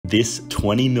This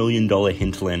 $20 million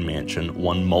Hinterland Mansion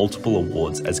won multiple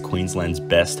awards as Queensland's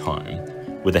best home.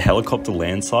 With a Helicopter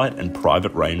Landsite and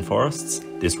Private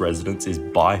Rainforests, this residence is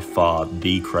by far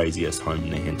the craziest home in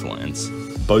the Hinterlands,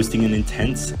 boasting an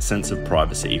intense sense of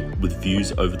privacy with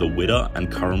views over the Witta and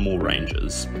Curramore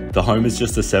Ranges. The home is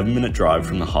just a 7-minute drive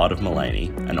from the heart of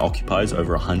Maleny and occupies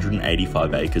over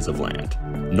 185 acres of land.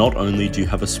 Not only do you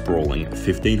have a sprawling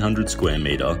 1,500 square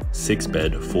metre,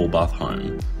 6-bed, 4-bath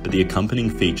home, but the accompanying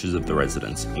features of the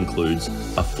residence includes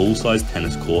a full-size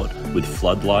tennis court with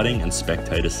floodlighting and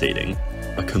spectator seating,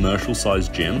 a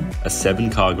commercial-sized gym, a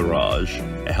 7-car garage,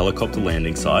 a helicopter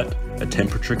landing site, a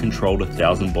temperature-controlled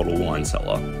 1,000-bottle wine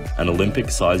cellar, an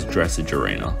Olympic-sized dressage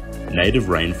arena, native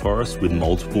rainforest with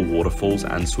multiple waterfalls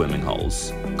and swimming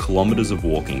holes, kilometres of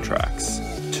walking tracks,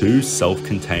 2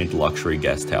 self-contained luxury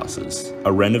guest houses,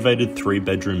 a renovated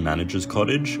 3-bedroom manager's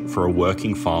cottage for a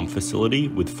working farm facility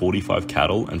with 45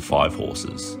 cattle and 5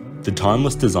 horses. The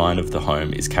timeless design of the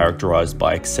home is characterised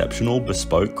by exceptional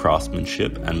bespoke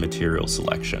craftsmanship and material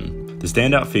selection. The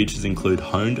standout features include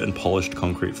honed and polished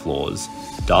concrete floors,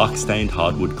 dark stained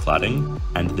hardwood cladding,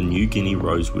 and the New Guinea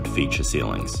rosewood feature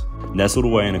ceilings. Nestled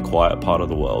away in a quiet part of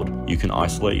the world, you can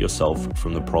isolate yourself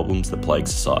from the problems that plague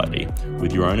society.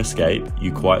 With your own escape,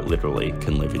 you quite literally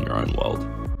can live in your own world.